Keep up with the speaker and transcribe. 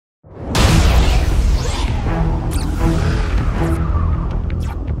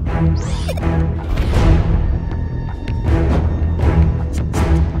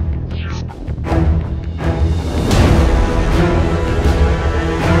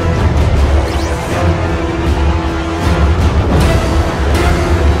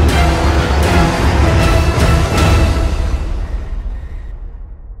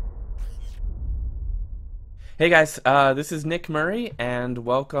Hey guys, this is Nick Murray, and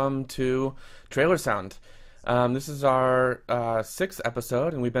welcome to TrailerSound. This is our sixth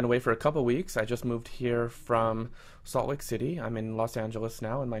episode, and we've been away for a couple weeks. I just moved here from Salt Lake City. I'm in Los Angeles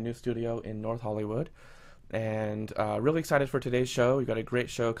now in my new studio in North Hollywood, and really excited for today's show. We've got a great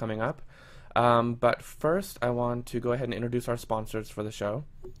show coming up. But first, I want to go ahead and introduce our sponsors for the show.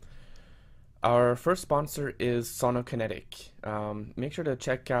 Our first sponsor is Sonokinetic. Make sure to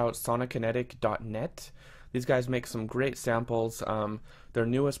check out sonokinetic.net. These guys make some great samples. Their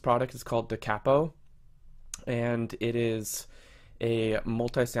newest product is called Da Capo, and it is a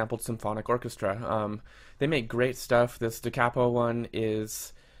multi-sampled symphonic orchestra. They make great stuff. This Da Capo one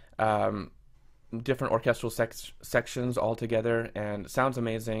is different orchestral sections all together, and it sounds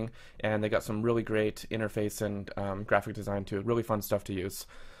amazing, and they got some really great interface and graphic design too. Really fun stuff to use.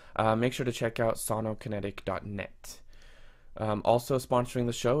 Make sure to check out sonokinetic.net. Also sponsoring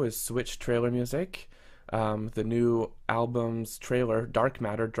the show is Switch Trailer Music. The new album's trailer, Dark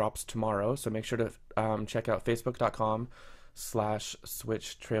Matter, drops tomorrow, so make sure to check out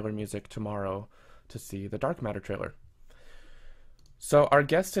facebook.com/Switch Trailer Music tomorrow to see the Dark Matter trailer. So our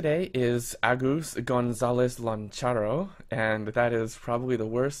guest today is Agus Gonzalez-Lancharro, and that is probably the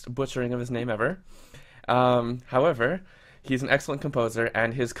worst butchering of his name ever. However, he's an excellent composer,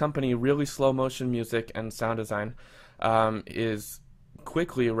 and his company, Really Slow Motion Music and Sound Design, is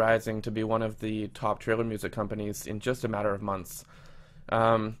quickly rising to be one of the top trailer music companies in just a matter of months.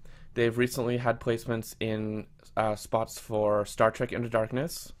 They've recently had placements in spots for Star Trek Into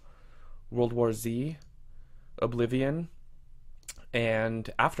Darkness, World War Z, Oblivion, and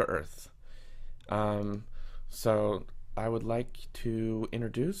After Earth. So I would like to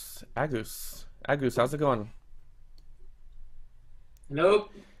introduce Agus. Agus, how's it going? Hello.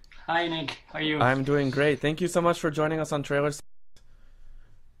 Hi, Nick. How are you? I'm doing great. Thank you so much for joining us on Trailers.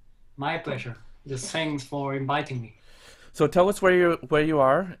 My pleasure. Just thanks for inviting me. So tell us where you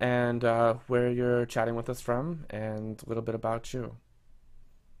are and where you're chatting with us from, and a little bit about you.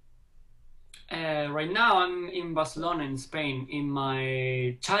 Right now, I'm in Barcelona, in Spain, in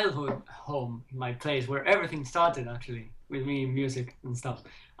my childhood home, in my place where everything started, actually, with me, music and stuff.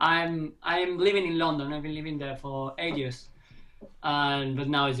 I'm living in London. I've been living there for 8 years, but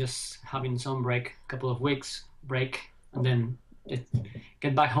now it's just having some break, a couple of weeks break, and then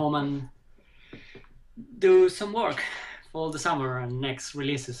get back home and do some work for the summer and next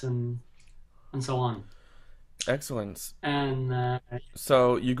releases and so on. Excellent. And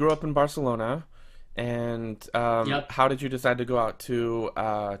so you grew up in Barcelona, and yep. How did you decide to go out to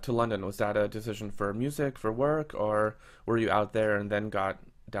London? Was that a decision for music, for work, or were you out there and then got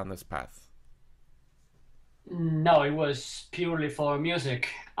down this path? No, it was purely for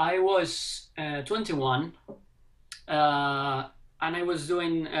music. I was 21. And I was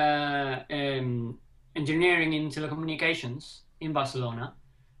doing engineering in telecommunications in Barcelona,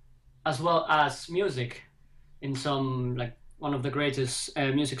 as well as music in some, like, one of the greatest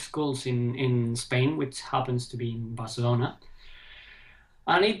music schools in Spain, which happens to be in Barcelona.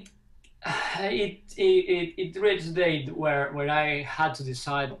 And it reached a date where I had to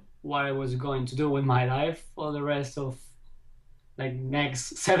decide what I was going to do with my life for the rest of, like,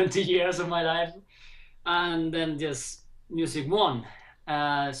 next 70 years of my life, and then just music won.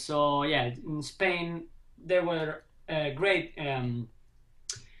 So yeah, in Spain there were great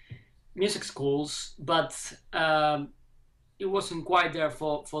music schools, but it wasn't quite there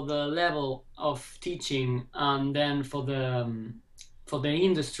for the level of teaching, and then for the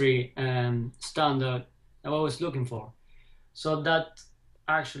industry standard that I was looking for. So that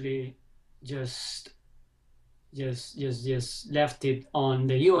actually just left it on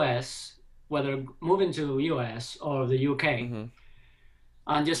the US, whether moving to US or the UK. Mm-hmm.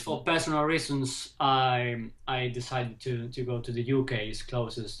 And just for personal reasons, I decided to go to the UK. It's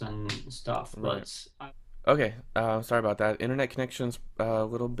closest and stuff. Right. But Okay, sorry about that. Internet connection's a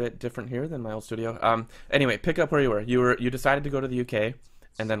little bit different here than my old studio. Anyway, pick up where you were. You decided to go to the UK,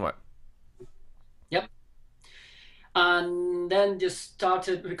 and then what? yep. And then just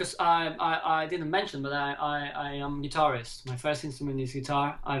started, because I didn't mention, but I am guitarist. My first instrument is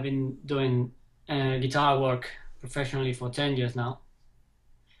guitar. I've been doing guitar work professionally for 10 years now.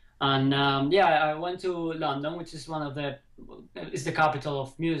 And I went to London, which is is the capital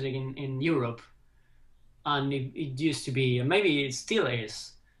of music in Europe. And it used to be, maybe it still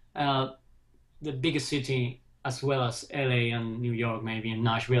is, the biggest city, as well as LA and New York, maybe, and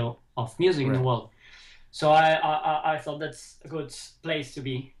Nashville, of music in the world. So I thought that's a good place to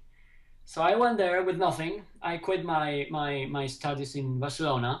be. So I went there with nothing. I quit my studies in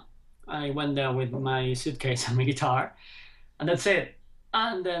Barcelona. I went there with my suitcase and my guitar, and that's it.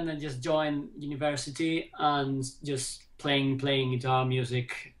 And then I just joined university and just playing guitar,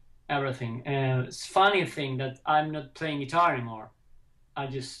 music, everything. It's funny thing that I'm not playing guitar anymore. I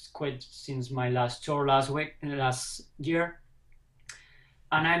just quit since my last tour last year,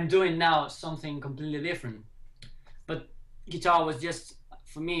 and I'm doing now something completely different. But guitar was just,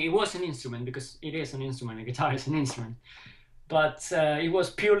 for me, it was an instrument, because it is an instrument. A guitar is an instrument, but it was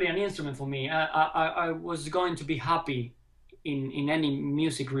purely an instrument for me. I was going to be happy in any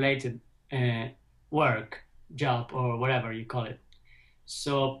music related work, job, or whatever you call it.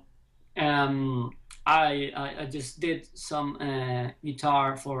 So I just did some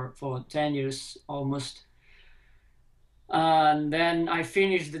guitar for 10 years almost, and then I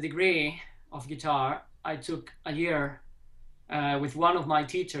finished the degree of guitar. I took a year with one of my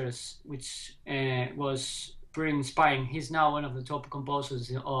teachers, which was pretty inspiring. He's now one of the top composers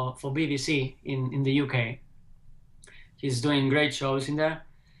for BBC in the UK. He's doing great shows in there,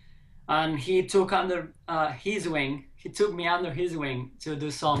 and he took under his wing. He took me under his wing to do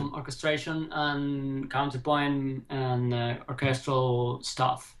some orchestration and counterpoint and orchestral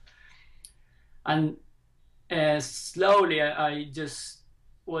stuff. And slowly, I just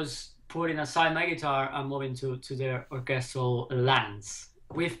was putting aside my guitar and moving to the orchestral lands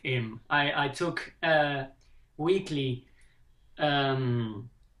with him. I took weekly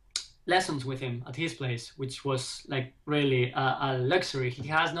lessons with him at his place, which was like really a luxury. He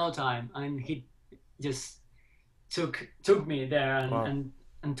has no time, and he just took me there and, Wow.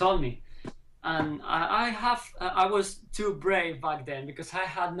 and taught me. And I was too brave back then, because I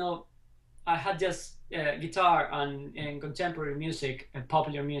had just guitar and contemporary music,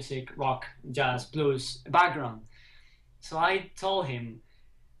 popular music, rock, jazz, blues background. So I told him,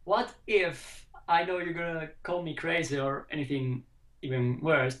 what if, I know you're gonna call me crazy or anything even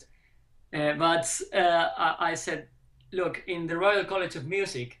worse, but I said, look, in the Royal College of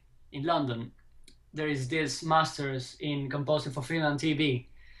Music in London, there is this masters in composing for film and TV,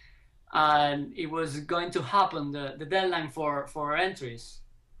 and it was going to happen. The deadline for entries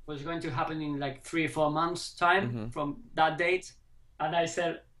was going to happen in like 3 or 4 months time from that date. And I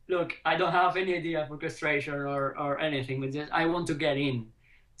said, look, I don't have any idea of orchestration or anything, but just I want to get in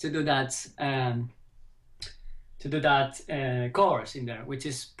to do that course in there, which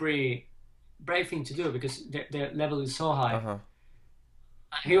is pretty brave thing to do, because the level is so high.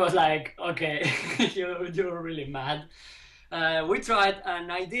 He was like, okay, you're really mad. We tried, and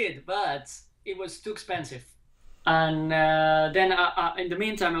I did, but it was too expensive. And then in the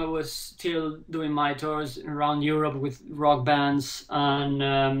meantime, I was still doing my tours around Europe with rock bands, and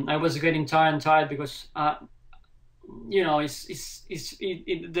I was getting tired because the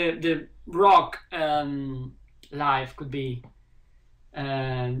rock life could be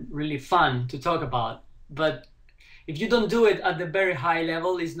really fun to talk about, but if you don't do it at the very high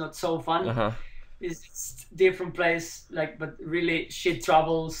level, it's not so fun. It's different place, like, but really shit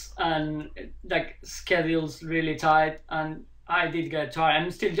troubles and like schedules really tight. And I did get tired.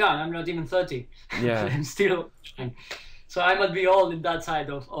 I'm still young. I'm not even 30. Yeah. I'm still young. So I might be old in that side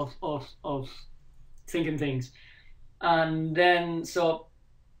of thinking things. And then, so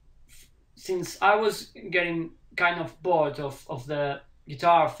since I was getting kind of bored of the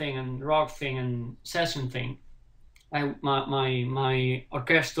guitar thing and rock thing and session thing, my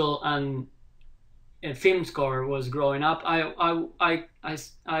orchestral and film score was growing up. I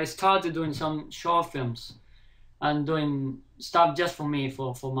started doing some short films and doing stuff just for me,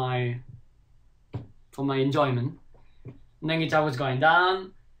 for my enjoyment. And then guitar was going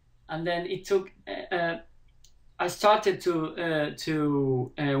down, and then it took. I started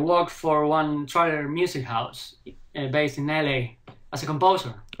to work for one trailer music house based in LA as a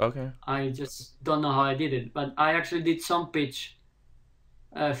composer. Okay. I just don't know how I did it, but I actually did some pitch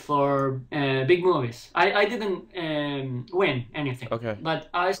for big movies. I didn't win anything. Okay. But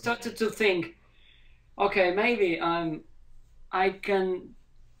I started to think, okay, maybe I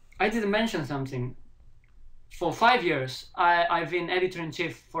didn't mention something. For 5 years, I've been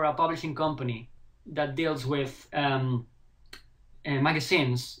editor-in-chief for a publishing company that deals with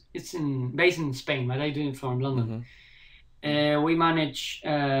magazines. It's based in Spain, but I do it from London. We manage,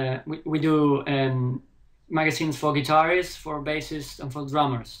 we do magazines for guitarists, for bassists, and for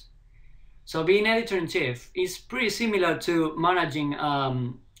drummers. So being editor-in-chief is pretty similar to managing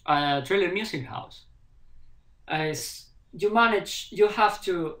a trailer music house. As you have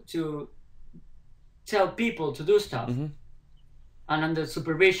to tell people to do stuff, and under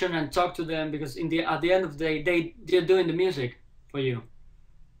supervision, and talk to them, because at the end of the day, they're doing the music for you,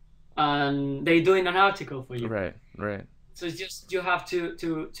 and they're doing an article for you. Right. So it's just, you have to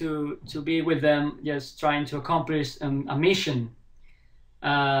be with them, just trying to accomplish a mission.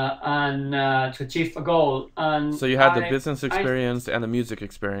 and to achieve a goal. And So you had the business experience and the music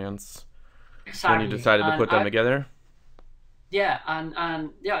experience exactly. when you decided to put them together? Yeah,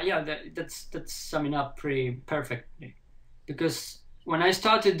 and yeah, that's summing up pretty perfectly. Because when I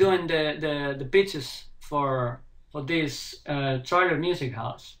started doing the pitches for this trailer music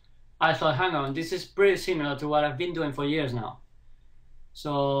house, I thought, hang on, this is pretty similar to what I've been doing for years now.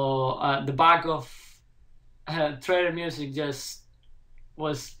 So the bag of trailer music just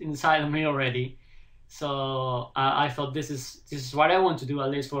was inside of me already. So I thought this is what I want to do, at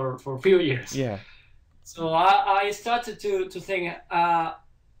least for a few years. Yeah. So I started to think,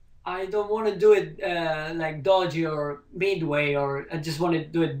 I don't want to do it like dodgy or midway, or I just want to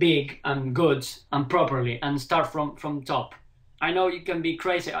do it big and good and properly and start from top. I know you can be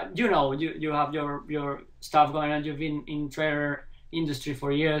crazy. You know, you have your stuff going on. You've been in trailer industry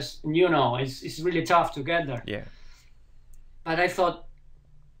for years, and you know it's really tough to get there. Yeah. But I thought,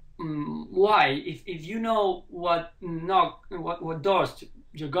 why? If you know what doors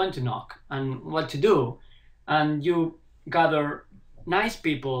you're going to knock and what to do, and you gather nice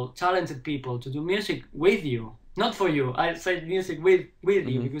people, talented people to do music with you, not for you. I said music with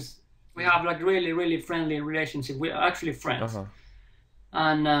you because we have like really friendly relationship. We're actually friends,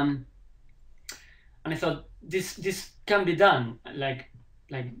 and I thought this can be done. Like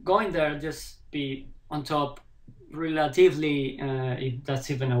going there, just be on top, relatively, if that's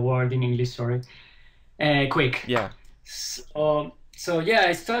even a word in English. Sorry, quick. Yeah. So yeah,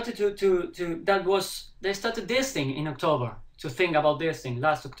 I started to they started this thing in October, to think about this thing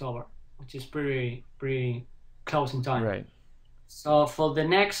last October, which is pretty close in time. Right. So for the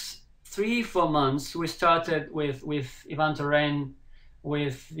next 3-4 months, we started with Ivan Torren,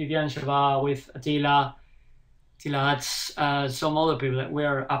 with Vivian Chavat, with Attila Hats, some other people. That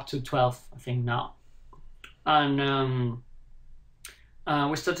we're up to 12, I think now, and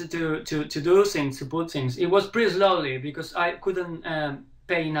we started to do things, to put things. It was pretty slowly because I couldn't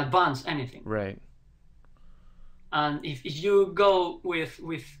pay in advance anything. Right. And if you go with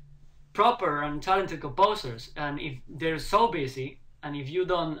proper and talented composers, and if they're so busy, and if you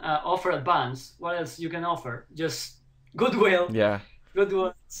don't offer advance, what else you can offer? Just goodwill. Yeah. Good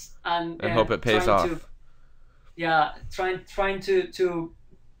words, and hope it pays off. Trying to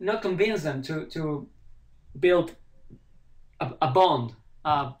not convince them to build a bond,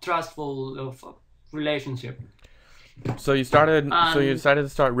 a trustful of relationship. So you started. So you decided to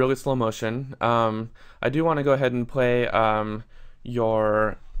start Really Slow Motion. I do want to go ahead and play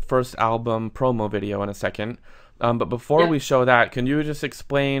your first album promo video in a second. But before we show that, can you just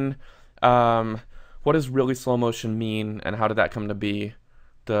explain what does Really Slow Motion mean, and how did that come to be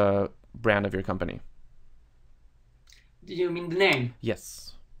the brand of your company? Do you mean the name?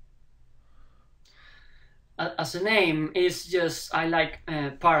 Yes. As a name, is just I like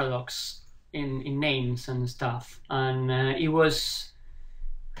paradox in names and stuff, and it was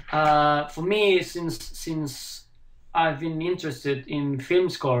for me since I've been interested in film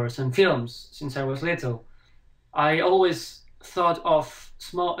scores and films since I was little. I always thought of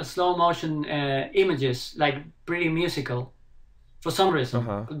slow motion images like pretty musical for some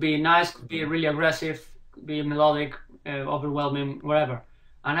reason. Could be nice, could be really aggressive, could be melodic, overwhelming, whatever.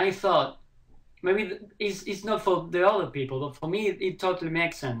 And I thought maybe it's not for the other people, but for me it totally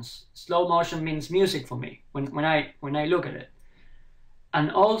makes sense. Slow motion means music for me when I look at it.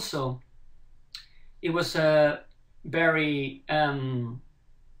 And also it was a very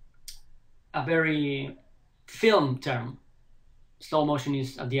film term. Slow motion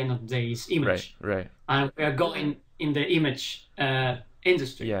is, at the end of the day, is image. Right. And we are going in the image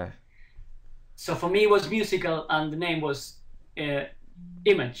industry. Yeah. So for me, it was musical, and the name was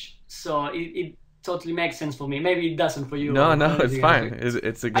image. So it totally makes sense for me. Maybe it doesn't for you. No, it's fine.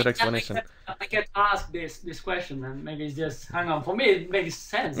 It's a good explanation. I get asked this question, and maybe it's just, hang on. For me, it makes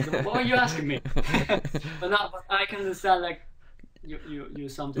sense. What are you asking me? But I can understand, like, you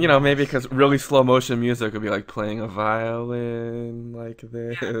something. You know, maybe because really slow motion music would be like playing a violin like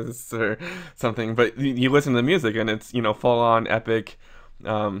this or something. But you listen to the music and it's, you know, full on epic,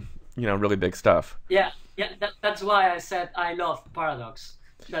 really big stuff. Yeah. That's why I said I love paradox.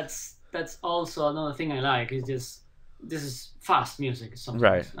 That's also another thing I like. Is just this is fast music sometimes,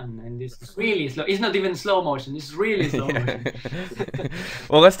 right? And this is really slow. It's not even slow motion. It's really slow motion.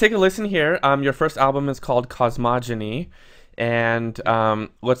 Well, let's take a listen here. Your first album is called Cosmogony. And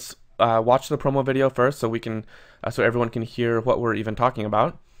let's watch the promo video first, so we can, so everyone can hear what we're even talking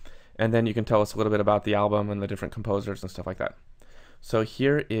about, and then you can tell us a little bit about the album and the different composers and stuff like that. So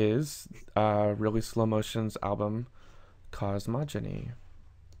here is Really Slow Motion's album, Cosmogony.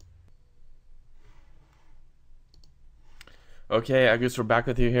 Okay, Agus, we're back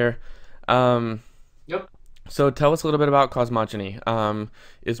with you here. Um, Yep. so tell us a little bit about Cosmogony.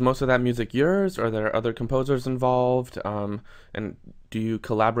 Is most of that music yours, or are there other composers involved? And do you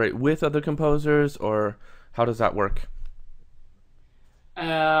collaborate with other composers, or how does that work?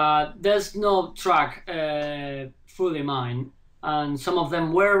 There's no track fully mine, and some of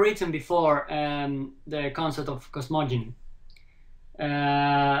them were written before the concept of cosmogony.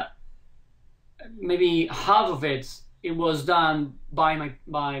 Uh, Maybe half of it was done by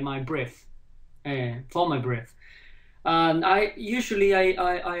my brief, for my brief. And I usually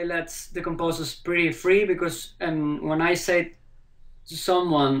I let the composers pretty free, because when I say to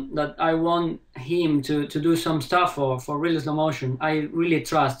someone that I want him to do some stuff for real slow motion, I really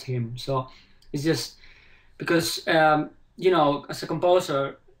trust him. So it's just because as a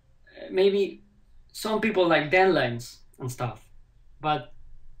composer, maybe some people like deadlines and stuff, but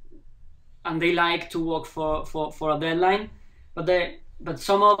and they like to work for a deadline, but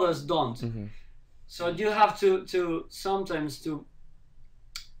some others don't. Mm-hmm. So you have to sometimes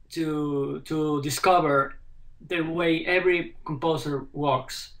to discover the way every composer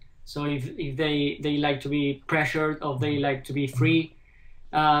works. So if they like to be pressured, or they like to be free,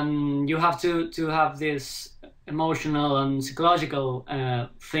 you have to have this emotional and psychological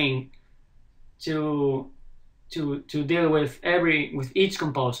thing to deal with each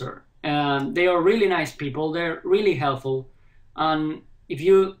composer. And they are really nice people. They're really helpful, and if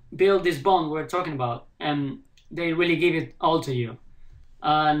you build this bond we're talking about, they really give it all to you.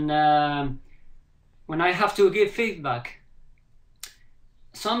 And when I have to give feedback,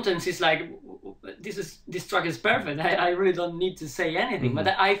 sometimes it's like, this track is perfect. I really don't need to say anything, but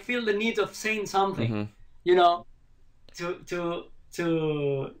I feel the need of saying something,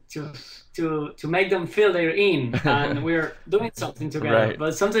 to make them feel they're in, and we're doing something together. Right.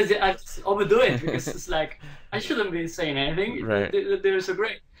 But sometimes I just overdo it, because it's like I shouldn't be saying anything. Right. They're so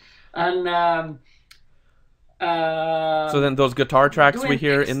great. And so then those guitar tracks we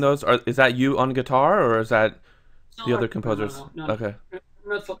hear things, in those, is that you on guitar, or is that the other composers? No. Okay.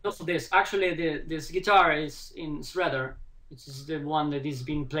 Not for this. Actually, this guitar is in Shredder. It's the one that is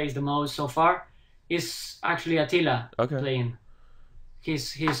being played the most so far. Is actually Attila playing.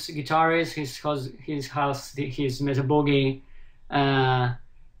 His guitarist, his Mesa Boogie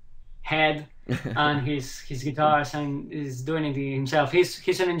head, and his guitars, and is doing it himself.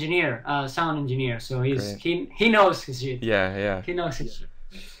 He's an engineer, sound engineer, so he knows his shit. Yeah. He knows his shit.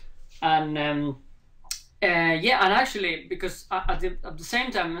 And and actually, because at the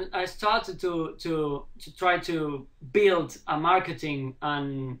same time I started to try to build a marketing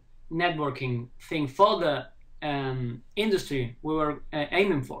and networking thing for the industry we were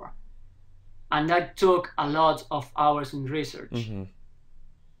aiming for, and that took a lot of hours in research.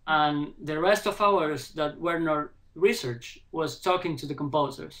 And the rest of hours that were not research was talking to the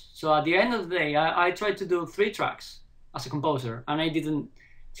composers. So at the end of the day, I tried to do 3 tracks as a composer, and I didn't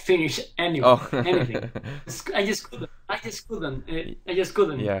finish anything. I just couldn't.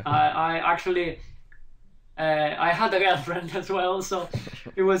 Yeah. I actually I had a girlfriend as well, so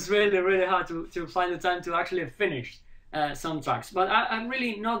it was really hard to find the time to actually finish some tracks. But I'm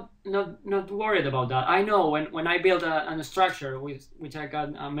really not worried about that. I know when I build a structure, which I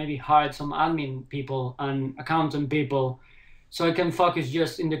got maybe hired some admin people and accountant people, so I can focus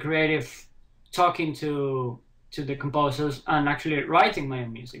just in the creative, talking to the composers and actually writing my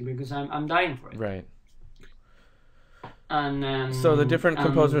own music, because I'm dying for it. Right. And so the different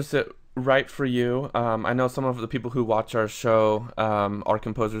composers that write for you, I know some of the people who watch our show are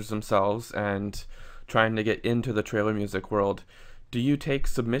composers themselves and trying to get into the trailer music world. Do you take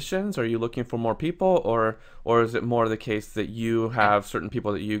submissions? Are you looking for more people, or is it more the case that you have certain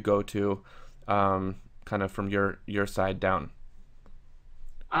people that you go to, kind of from your side down?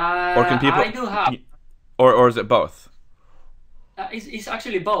 Or can people? I do have. Or is it both? It's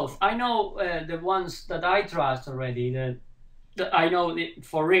actually both. I know the ones that I trust already, that I know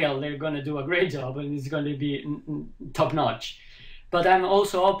for real they're going to do a great job and it's going to be top notch. But I'm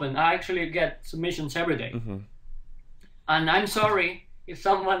also open. I actually get submissions every day. And I'm sorry if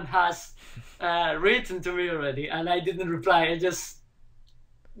someone has written to me already and I didn't reply. I just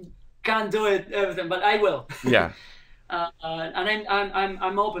can't do it everything, but I will. Yeah. And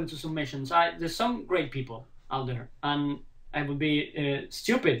I'm open to submissions. There's some great people out there, and I would be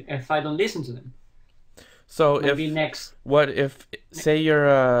stupid if I don't listen to them. So maybe what if say you're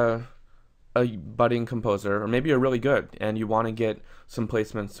a budding composer, or maybe you're really good and you want to get some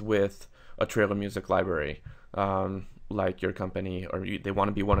placements with a trailer music library, like your company, or they want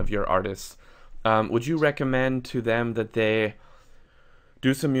to be one of your artists, would you recommend to them that they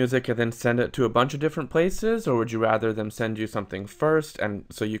do some music and then send it to a bunch of different places, or would you rather them send you something first and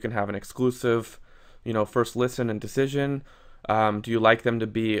so you can have an exclusive, first listen and decision? Do you like them to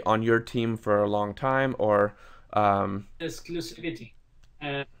be on your team for a long time, or Exclusivity.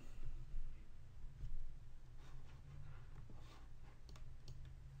 Are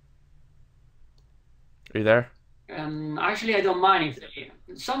you there? Actually, I don't mind if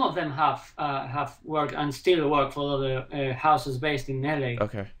some of them have worked and still work for other houses based in LA.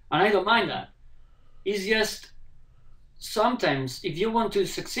 Okay. And I don't mind that. It's just sometimes if you want to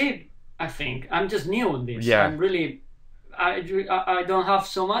succeed, I think I'm just new in this. Yeah. I'm really, I don't have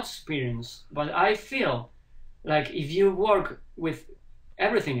so much experience, but I feel like if you work with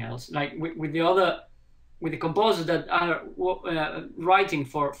everything else, like with the composers that are writing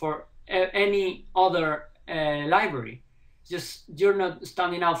for any other library, just you're not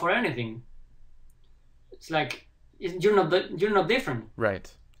standing out for anything. It's like you're not different.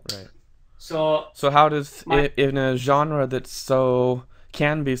 Right. So how does in a genre that's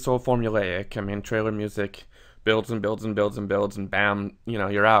can be so formulaic? I mean, trailer music builds and builds and builds and builds and bam,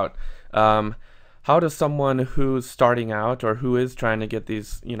 you're out. How does someone who's starting out or who is trying to get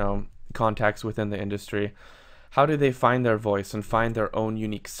these, contacts within the industry, how do they find their voice and find their own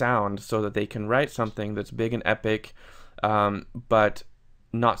unique sound so that they can write something that's big and epic, but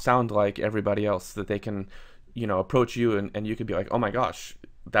not sound like everybody else, that they can, approach you and you could be like, oh my gosh,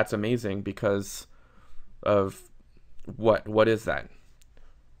 that's amazing because of what is that?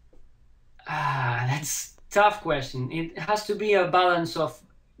 That's a tough question. It has to be a balance of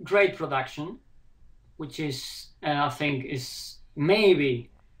great production, which is I think is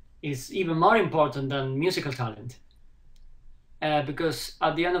even more important than musical talent, because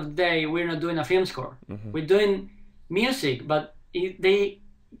at the end of the day we're not doing a film score. Mm-hmm. We're doing music, but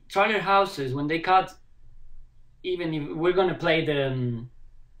trailer houses, when they cut, even if we're going to play the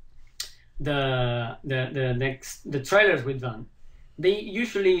trailers we've done, they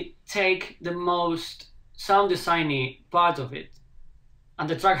usually take the most sound designy part of it, and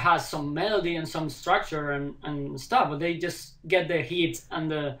the track has some melody and some structure and stuff, but they just get the hit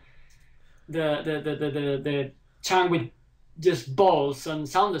and the chunk with just balls and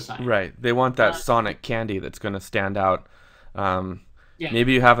sound design. Right. They want that sonic candy that's going to stand out. Yeah.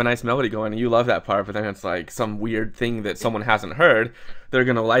 Maybe you have a nice melody going and you love that part, but then it's like some weird thing that someone hasn't heard. They're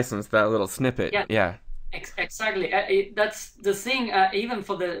going to license that little snippet. Yeah. Exactly. That's the thing. Even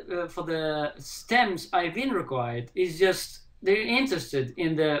for the stems I've been required, is just they're interested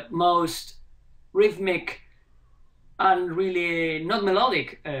in the most rhythmic and really not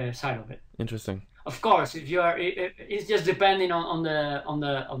melodic side of it. Interesting. Of course, if you are, it's just depending on the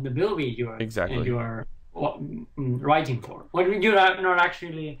movie you are writing for. Well, you're not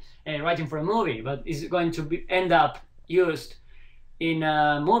actually writing for a movie, but it's going to end up used in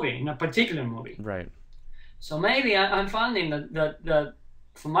a movie, in a particular movie. Right. So maybe I'm finding that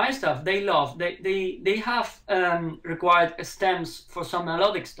for my stuff, they have required stems for some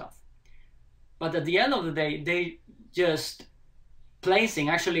melodic stuff, but at the end of the day, they just placing,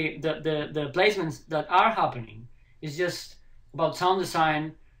 actually the placements that are happening is just about sound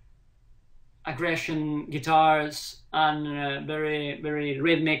design, aggression, guitars, and very, very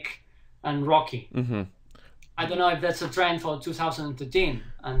rhythmic and rocky. Mm-hmm. I don't know if that's a trend for 2013,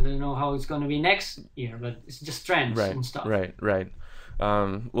 and I don't know how it's going to be next year, but it's just trends and stuff. Right.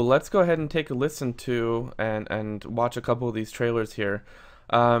 Well, let's go ahead and take a listen to and watch a couple of these trailers here.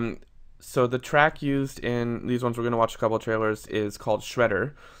 So the track used in these ones, we're going to watch a couple of trailers, is called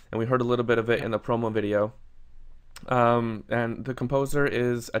Shredder, and we heard a little bit of it in the promo video. And the composer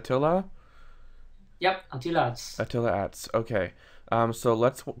is Attila? Yep, Attila Atz. Okay. So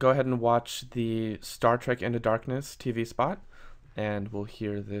let's go ahead and watch the Star Trek Into Darkness TV spot, and we'll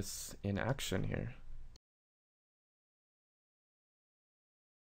hear this in action here.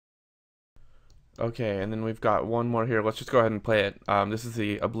 Okay, and then we've got one more here. Let's just go ahead and play it. This is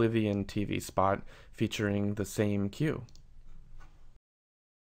the Oblivion TV spot featuring the same cue.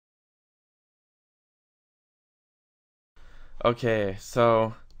 Okay,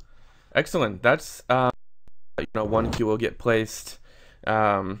 so excellent. That's one cue will get placed,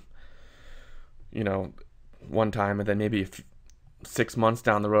 one time, and then maybe 6 months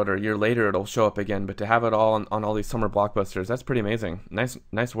down the road or a year later it'll show up again. But to have it all on all these summer blockbusters, that's pretty amazing.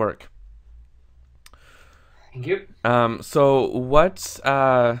 Nice work. Thank you. So what's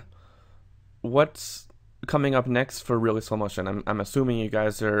coming up next for Really Slow Motion? I'm assuming you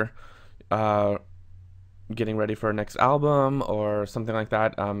guys are getting ready for a next album or something like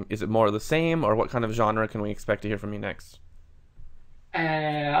that. Is it more of the same, or what kind of genre can we expect to hear from you next?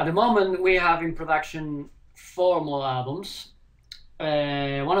 At the moment, we have in production 4 more albums.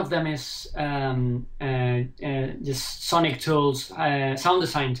 one of them is just sonic tools, sound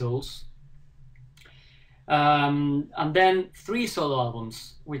design tools. And then 3 solo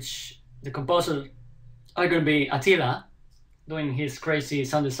albums, which the composer are going to be Attila, doing his crazy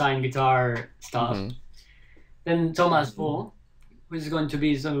sound design guitar stuff. Then Thomas Bo, who is going to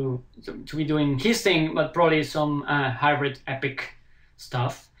be doing his thing, but probably some hybrid epic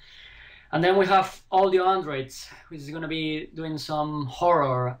stuff. And then we have Audio Androids, which is going to be doing some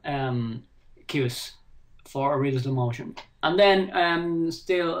horror cues for Real Slow Motion. And then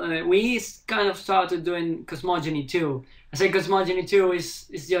we kind of started doing Cosmogony 2. I say Cosmogony 2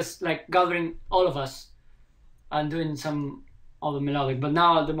 is just like gathering all of us and doing some other melodic. But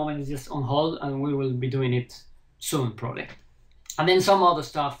now at the moment it's just on hold, and we will be doing it soon probably. And then some other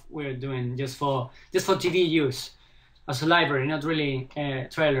stuff we're doing just for TV use as a library, not really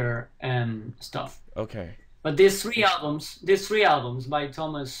trailer stuff. Okay. But these three albums by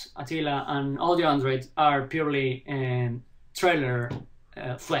Thomas, Attila, and Audio Android are purely trailer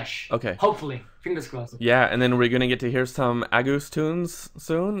flesh. Okay. Hopefully, fingers crossed. Yeah, and then we're gonna get to hear some Agus tunes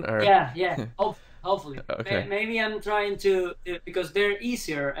soon, or yeah. Hopefully. Okay. Maybe I'm trying to, because they're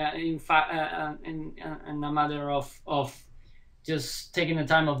easier. In fact, in a matter of just taking the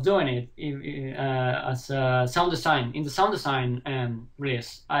time of doing it as sound design. In the sound design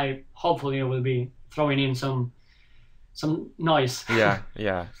release, I hopefully will be throwing in some noise.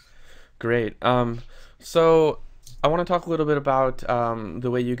 Yeah. Great. So I want to talk a little bit about the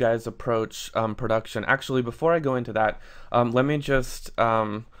way you guys approach production. Actually, before I go into that, let me just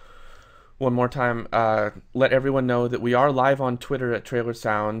one more time let everyone know that we are live on Twitter at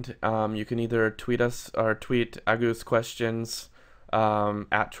TrailerSound. You can either tweet us or tweet Agus questions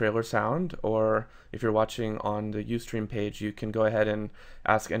at TrailerSound, or if you're watching on the Ustream page, you can go ahead and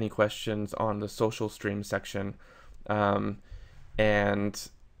ask any questions on the social stream section, and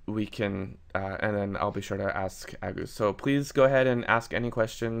we can and then I'll be sure to ask Agus. So please go ahead and ask any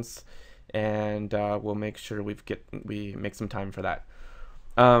questions, and we'll make sure we make some time for that.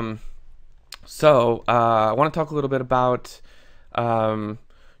 So I want to talk a little bit about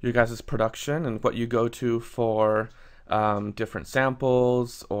your guys' production and what you go to for different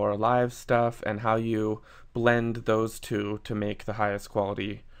samples or live stuff, and how you blend those two to make the highest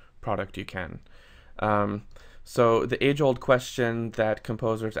quality product you can. So the age-old question that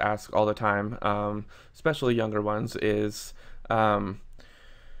composers ask all the time, especially younger ones, is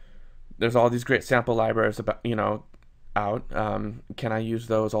there's all these great sample libraries out. Can I use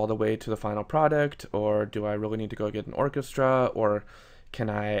those all the way to the final product, or do I really need to go get an orchestra, or can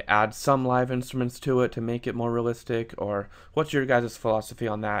I add some live instruments to it to make it more realistic? Or what's your guys' philosophy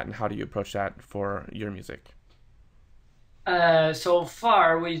on that, and how do you approach that for your music? So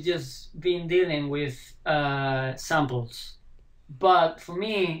far, we've just been dealing with samples, but for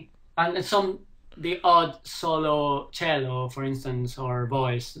me, and the odd solo cello, for instance, or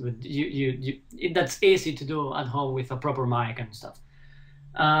voice, that's easy to do at home with a proper mic and stuff.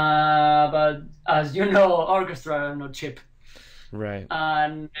 But as you know, orchestra are not cheap. Right.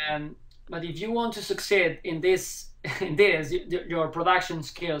 But if you want to succeed in this, your production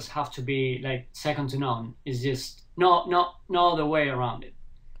skills have to be like second to none. It's just no other way around it.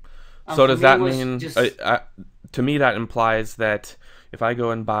 And so does that mean? To me, that implies that if I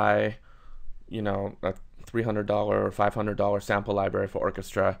go and buy, a $300 or $500 sample library for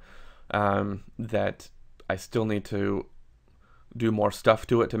orchestra, that I still need to do more stuff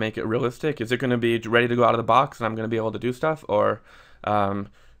to it to make it realistic? Is it going to be ready to go out of the box and I'm going to be able to do stuff? Or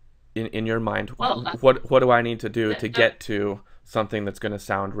in your mind, what do I need to do to get to something that's going to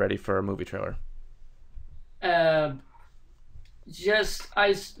sound ready for a movie trailer? It's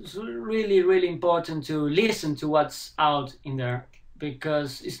really, really important to listen to what's out in there,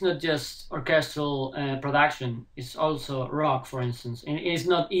 because it's not just orchestral production, it's also rock, for instance. And it's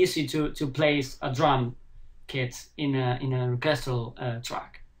not easy to place a drum kit in an orchestral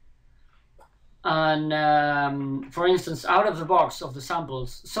track. And for instance, out of the box of the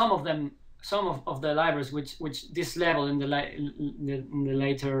samples, some of the libraries which this level in the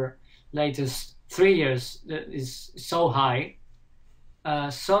latest 3 years is so high,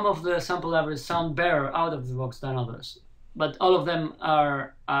 some of the sample libraries sound better out of the box than others, but all of them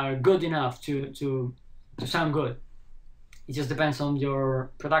are good enough to sound good. It just depends on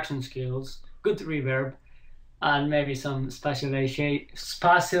your production skills, good reverb, and maybe some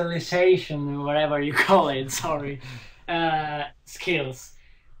specialization, or whatever you call it, skills.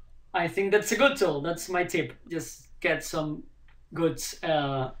 I think that's a good tool. That's my tip. Just get some good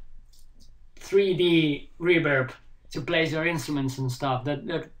 3D reverb to place your instruments and stuff.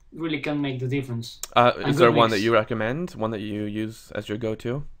 That really can make the difference. Is there one that you recommend? One that you use as your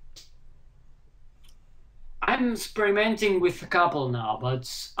go-to? I'm experimenting with a couple now, but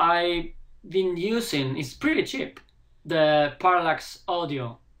I've been using, it's pretty cheap, the Parallax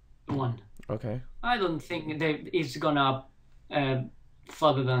Audio one. Okay. I don't think it's gonna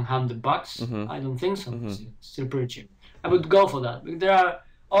further than $100. I don't think so. It's still pretty cheap. I would go for that. But there are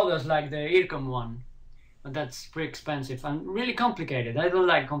others like the Earcom one, but that's pretty expensive and really complicated. I don't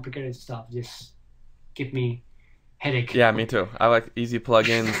like complicated stuff. Just give me headache. Yeah, me too. I like easy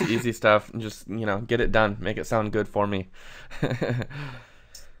plugins, easy stuff, and just, get it done. Make it sound good for me.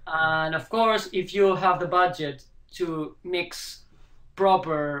 And of course, if you have the budget to mix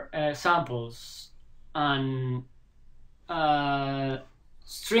proper samples and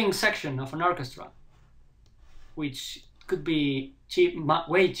string section of an orchestra, which could be cheap,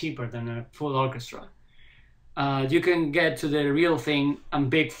 way cheaper than a full orchestra, you can get to the real thing and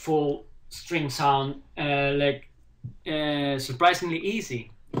big full string sound surprisingly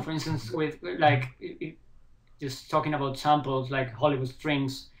easy. For instance, with just talking about samples like Hollywood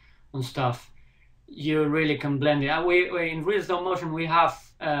strings and stuff, you really can blend it. We in Real Stop Motion we have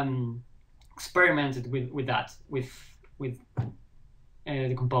experimented with that with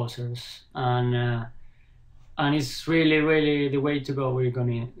the composers, and it's really the way to go. We're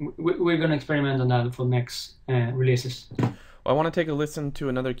gonna experiment on that for next releases. Well, I want to take a listen to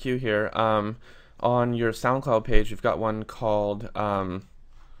another cue here. On your SoundCloud page, you've got one called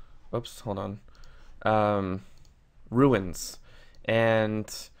Ruins,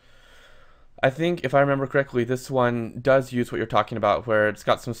 and I think, if I remember correctly, this one does use what you're talking about, where it's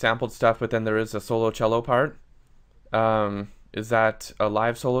got some sampled stuff, but then there is a solo cello part. Is that a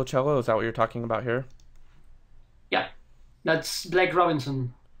live solo cello? Is that what you're talking about here? Yeah, that's Blake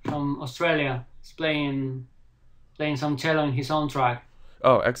Robinson from Australia. He's playing some cello in his own track.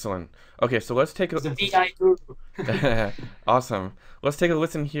 Oh, excellent. Okay, so let's take a... The VI guru. Awesome. Let's take a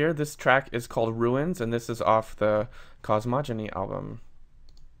listen here. This track is called Ruins, and this is off the Cosmogony album.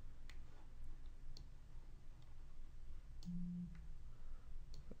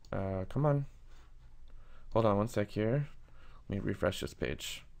 Come on. Hold on one sec here. Let me refresh this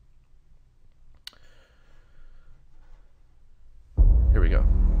page. Here we go.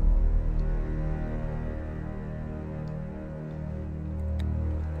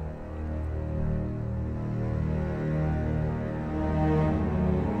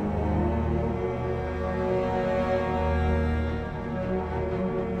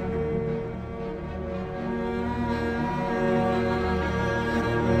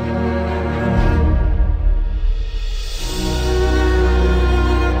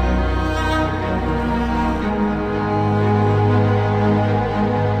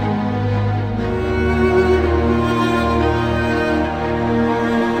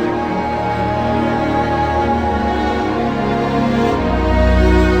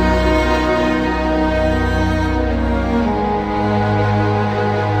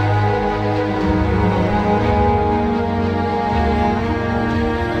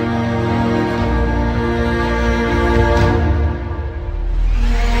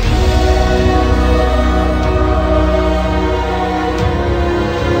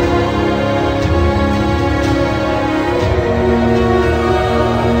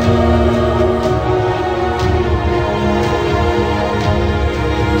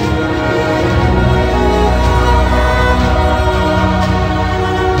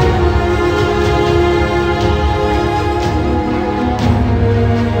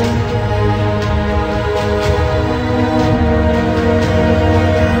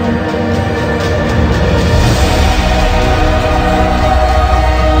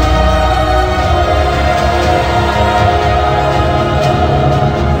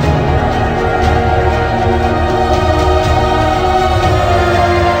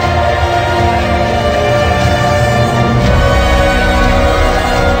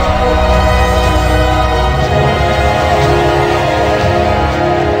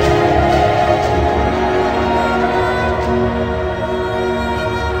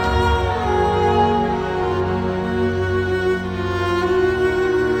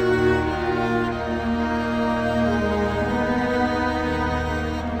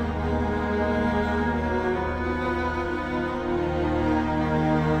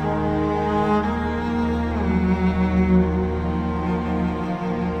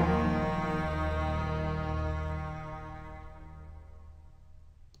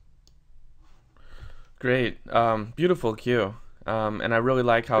 Great. Beautiful cue. And I really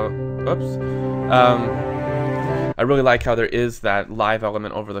like how, I really like how there is that live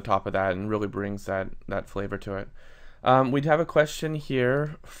element over the top of that and really brings that flavor to it. We have a question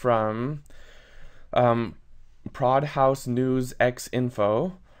here from Prod House News X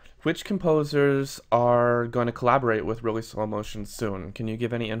Info. Which composers are going to collaborate with Really Slow Motion soon? Can you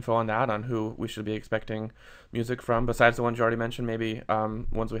give any info on that, on who we should be expecting music from, besides the ones you already mentioned, maybe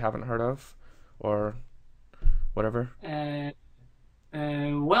ones we haven't heard of, or whatever?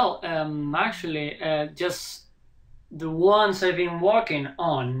 Actually, just the ones I've been working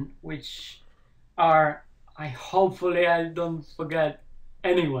on, which are, hopefully I don't forget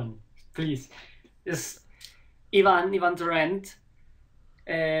anyone, please, is Ivan Torrent,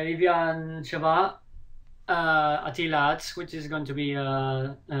 Vivian Chabat, Attila Atz, which is going to be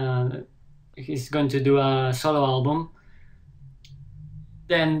he's going to do a solo album.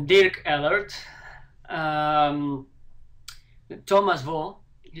 Then Dirk Ellert, Thomas Vo,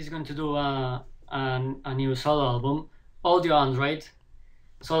 he's going to do a new solo album. Audio Android,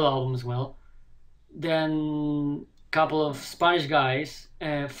 solo album as well. Then a couple of Spanish guys,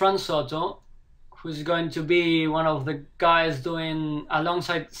 Fran Soto, who's going to be one of the guys doing,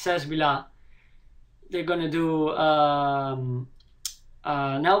 alongside Cesc Vila, they're going to do an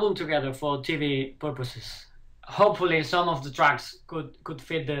album together for TV purposes. Hopefully some of the tracks could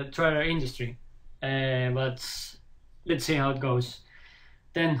fit the trailer industry, but let's see how it goes.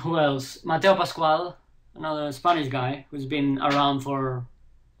 Then who else? Mateo Pascual, another Spanish guy who's been around for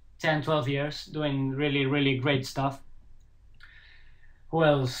 10, 12 years, doing really, really great stuff. Who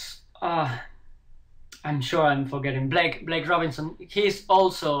else? I'm sure I'm forgetting. Blake Robinson. He's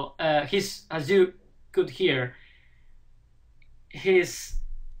also, he's, as you could hear, he's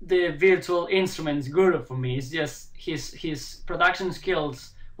the virtual instruments guru for me. It's just his production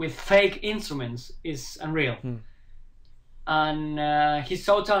skills with fake instruments is unreal. And he's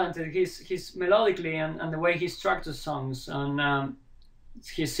so talented. He's melodically and the way he structures songs and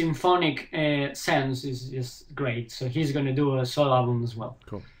his symphonic sense is just great. So he's going to do a solo album as well.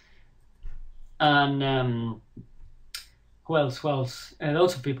 Cool. And who else? Lots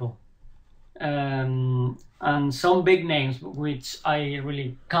of people. And some big names, which I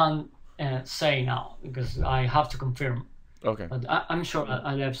really can't say now because I have to confirm. Okay. But I'm sure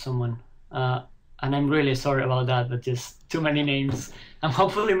I left someone. And I'm really sorry about that, but just too many names. And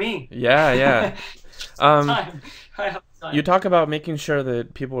hopefully me. Yeah. Time. I have time. You talk about making sure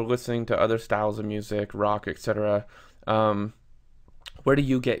that people are listening to other styles of music, rock, etc. Where do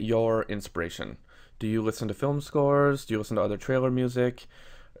you get your inspiration? Do you listen to film scores? Do you listen to other trailer music,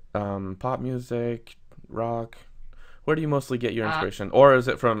 pop music, rock? Where do you mostly get your inspiration? Or is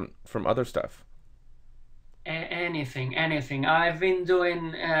it from other stuff? Anything. I've been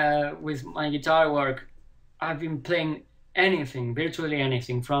doing with my guitar work, I've been playing anything, virtually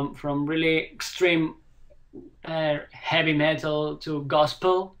anything, from really extreme heavy metal to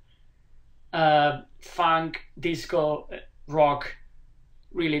gospel, funk, disco, rock,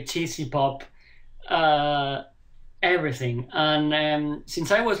 really cheesy pop, everything. And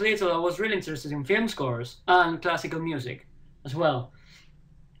since I was little, I was really interested in film scores and classical music as well.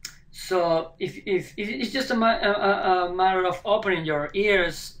 So if it's just a matter of opening your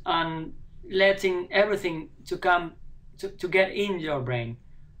ears and letting everything to come to get in your brain,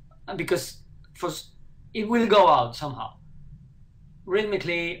 because it will go out somehow,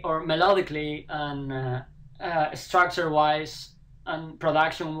 rhythmically or melodically and structure-wise and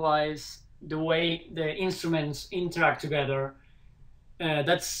production-wise, the way the instruments interact together.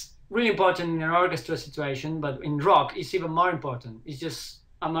 That's really important in an orchestra situation, but in rock it's even more important. It's just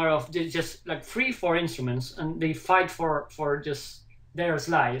a matter of just like 3-4 instruments and they fight for just their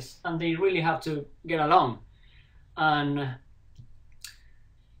slice and they really have to get along. And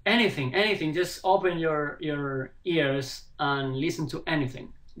anything, just open your ears and listen to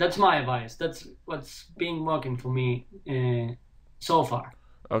anything. That's my advice. That's what's been working for me so far.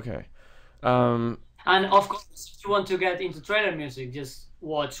 Okay. And of course, if you want to get into trailer music, just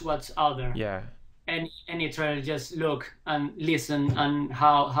watch what's out there. Yeah. Any trailer, just look and listen and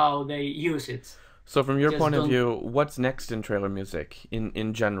how they use it. So from your point of view, what's next in trailer music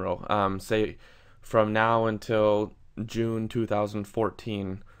in general? Say from now until June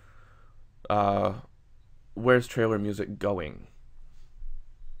 2014, where's trailer music going?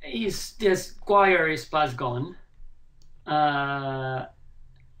 Is this choir is past gone.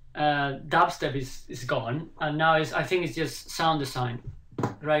 Dubstep is gone, and now I think it's just sound design,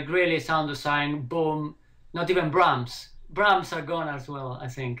 right? Really sound design, boom. Not even Brahms. Brahms are gone as well, I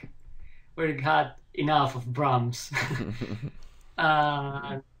think. We had enough of Brahms.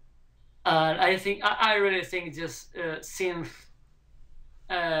 I really think just synth,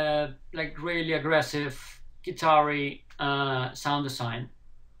 like really aggressive guitar-y sound design,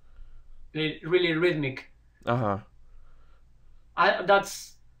 really rhythmic.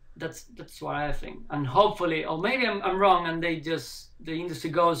 That's what I think, and hopefully, or maybe I'm wrong, and the industry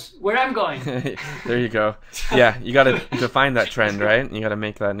goes where I'm going. There you go. Yeah, you got to define that trend, right? You got to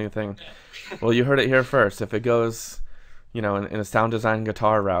make that new thing. Well, you heard it here first. If it goes, in a sound design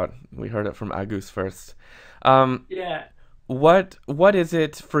guitar route, we heard it from Agus first. Yeah. What is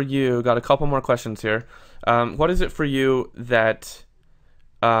it for you? Got a couple more questions here. What is it for you that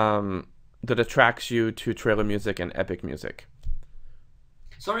attracts you to trailer music and epic music?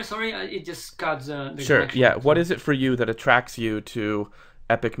 Sorry, it just got the Sure, connection. yeah. What is it for you that attracts you to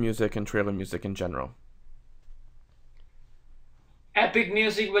epic music and trailer music in general? Epic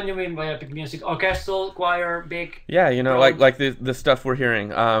music, what do you mean by epic music? Orchestral, choir, big? Yeah, like the stuff we're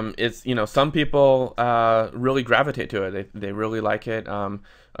hearing. It's, some people really gravitate to it. They really like it.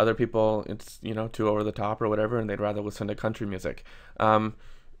 Other people, it's, too over the top or whatever, and they'd rather listen to country music.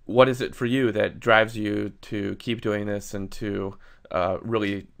 What is it for you that drives you to keep doing this and to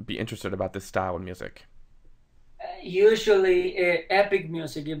really be interested about this style of music? Usually, epic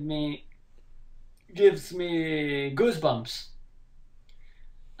music gives me goosebumps.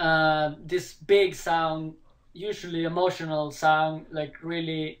 This big sound, usually emotional sound, like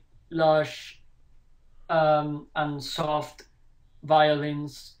really lush and soft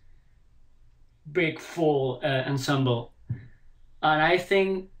violins, big full ensemble. And I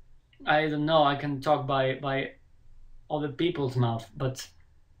think, I don't know, I can talk by other people's mouth, but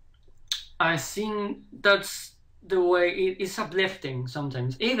I think that's the way it's uplifting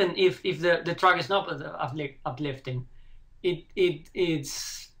sometimes. Even if the track is not uplifting, it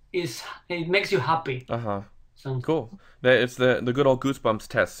makes you happy. Cool. It's the good old goosebumps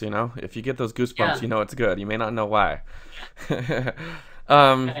test, If you get those goosebumps, Yeah. it's good. You may not know why. Yeah.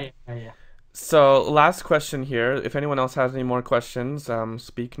 So last question here. If anyone else has any more questions,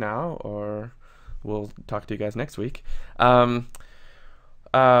 speak now, or we'll talk to you guys next week. What's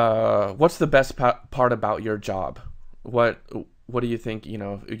the best part about your job? What do you think,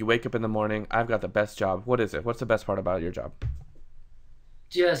 you wake up in the morning, I've got the best job. What is it? What's the best part about your job?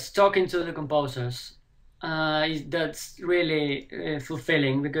 Just talking to the composers. That's really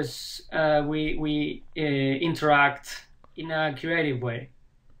fulfilling, because we interact in a creative way.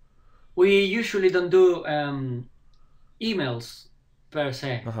 We usually don't do emails per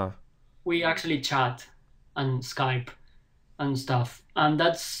se. We actually chat and Skype and stuff, and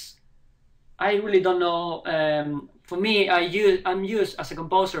I really don't know. For me, I'm used as a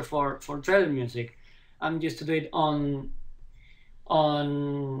composer for trailer music. I'm used to do it on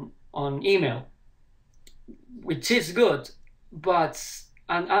email, which is good, but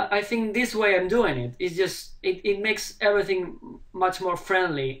I think this way I'm doing it is just it makes everything much more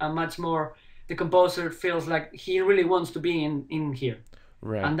friendly and much more. The composer feels like he really wants to be in here,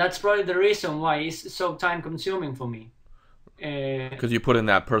 right? And that's probably the reason why it's so time consuming for me. Because you put in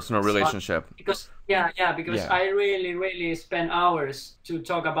that personal relationship. Because I really spend hours to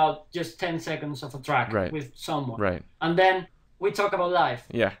talk about just 10 seconds of a track with someone, right? And then we talk about life.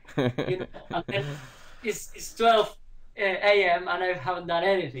 Yeah. And then it's 12 a.m. and I haven't done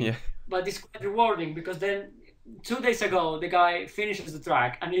anything. Yeah. But it's quite rewarding, because then 2 days ago the guy finishes the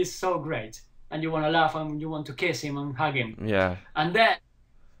track and he's so great, and you want to laugh and you want to kiss him and hug him. Yeah. And then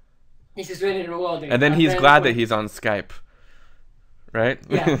this is really rewarding. And then he's glad that he's on Skype, right?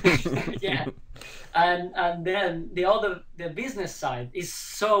 Yeah. Yeah. And then the business side is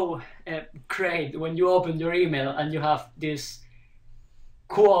so great when you open your email and you have this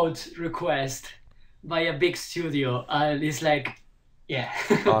quote request by a big studio, and it's like, yeah.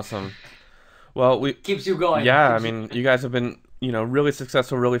 Awesome. Well, keeps you going. Yeah, I mean, you guys have been, really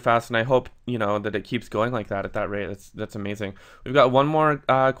successful really fast, and I hope, that it keeps going like that at that rate. That's amazing. We've got one more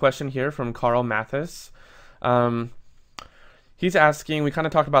question here from Carl Mathis. He's asking, we kind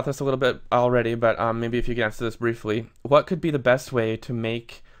of talked about this a little bit already, but maybe if you can answer this briefly. What could be the best way to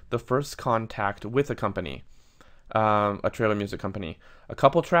make the first contact with a company, a trailer music company? A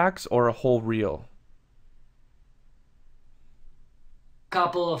couple tracks or a whole reel?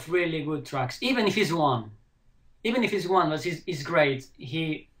 Couple of really good tracks, even if it's one, but it's great.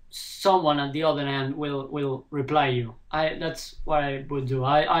 Someone at the other end will reply you. That's what I would do.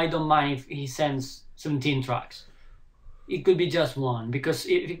 I don't mind if he sends 17 tracks. It could be just one, because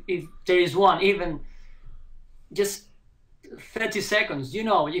if there is one, even just 30 seconds,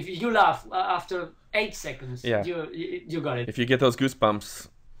 if you laugh after 8 seconds, yeah, you got it. If you get those goosebumps,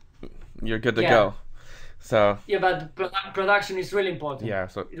 you're good to go. So yeah, but production is really important. Yeah,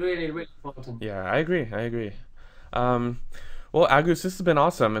 so really important. Yeah, I agree. Well, Agus, this has been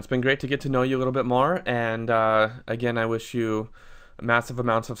awesome. It's been great to get to know you a little bit more, and again, I wish you massive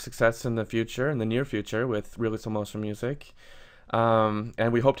amounts of success in the future, in the near future, with Really Slow Motion Music.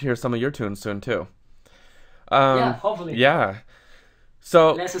 And we hope to hear some of your tunes soon too. Yeah, hopefully. Yeah.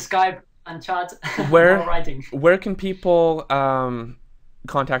 So Let's Skype and chat. where More writing. where can people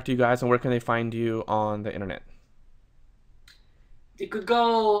contact you guys, and where can they find you on the internet? You could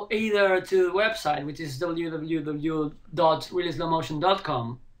go either to the website, which is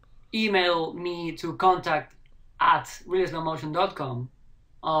www.reallyslowmotion.com, email me to contact@reallyslowmotion.com,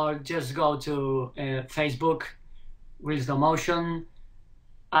 or just go to Facebook, Really Slow Motion,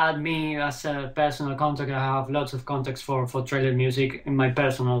 add me as a personal contact. I have lots of contacts for trailer music in my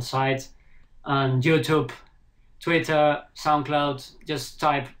personal site, and YouTube, Twitter, SoundCloud. Just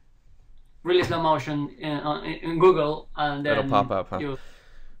type Really Slow Motion in Google, and then It'll pop up, huh?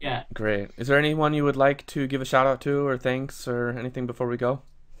 Yeah. Great. Is there anyone you would like to give a shout out to, or thanks, or anything before we go?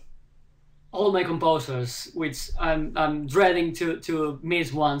 All my composers, which I'm dreading to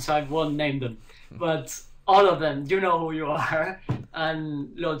miss one, so I won't name them, but all of them, you know who you are,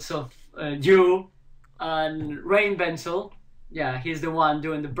 and lots of you and Rain Benzel. Yeah, he's the one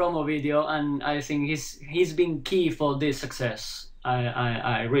doing the promo video, and I think he's been key for this success.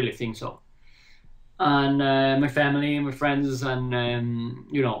 I really think so. And my family, my friends, and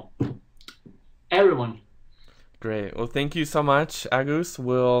everyone. Great. Well, thank you so much, Agus.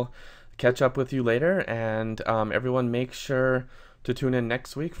 We'll catch up with you later, and everyone make sure to tune in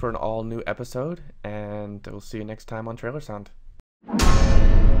next week for an all new episode, and we'll see you next time on Trailer Sound.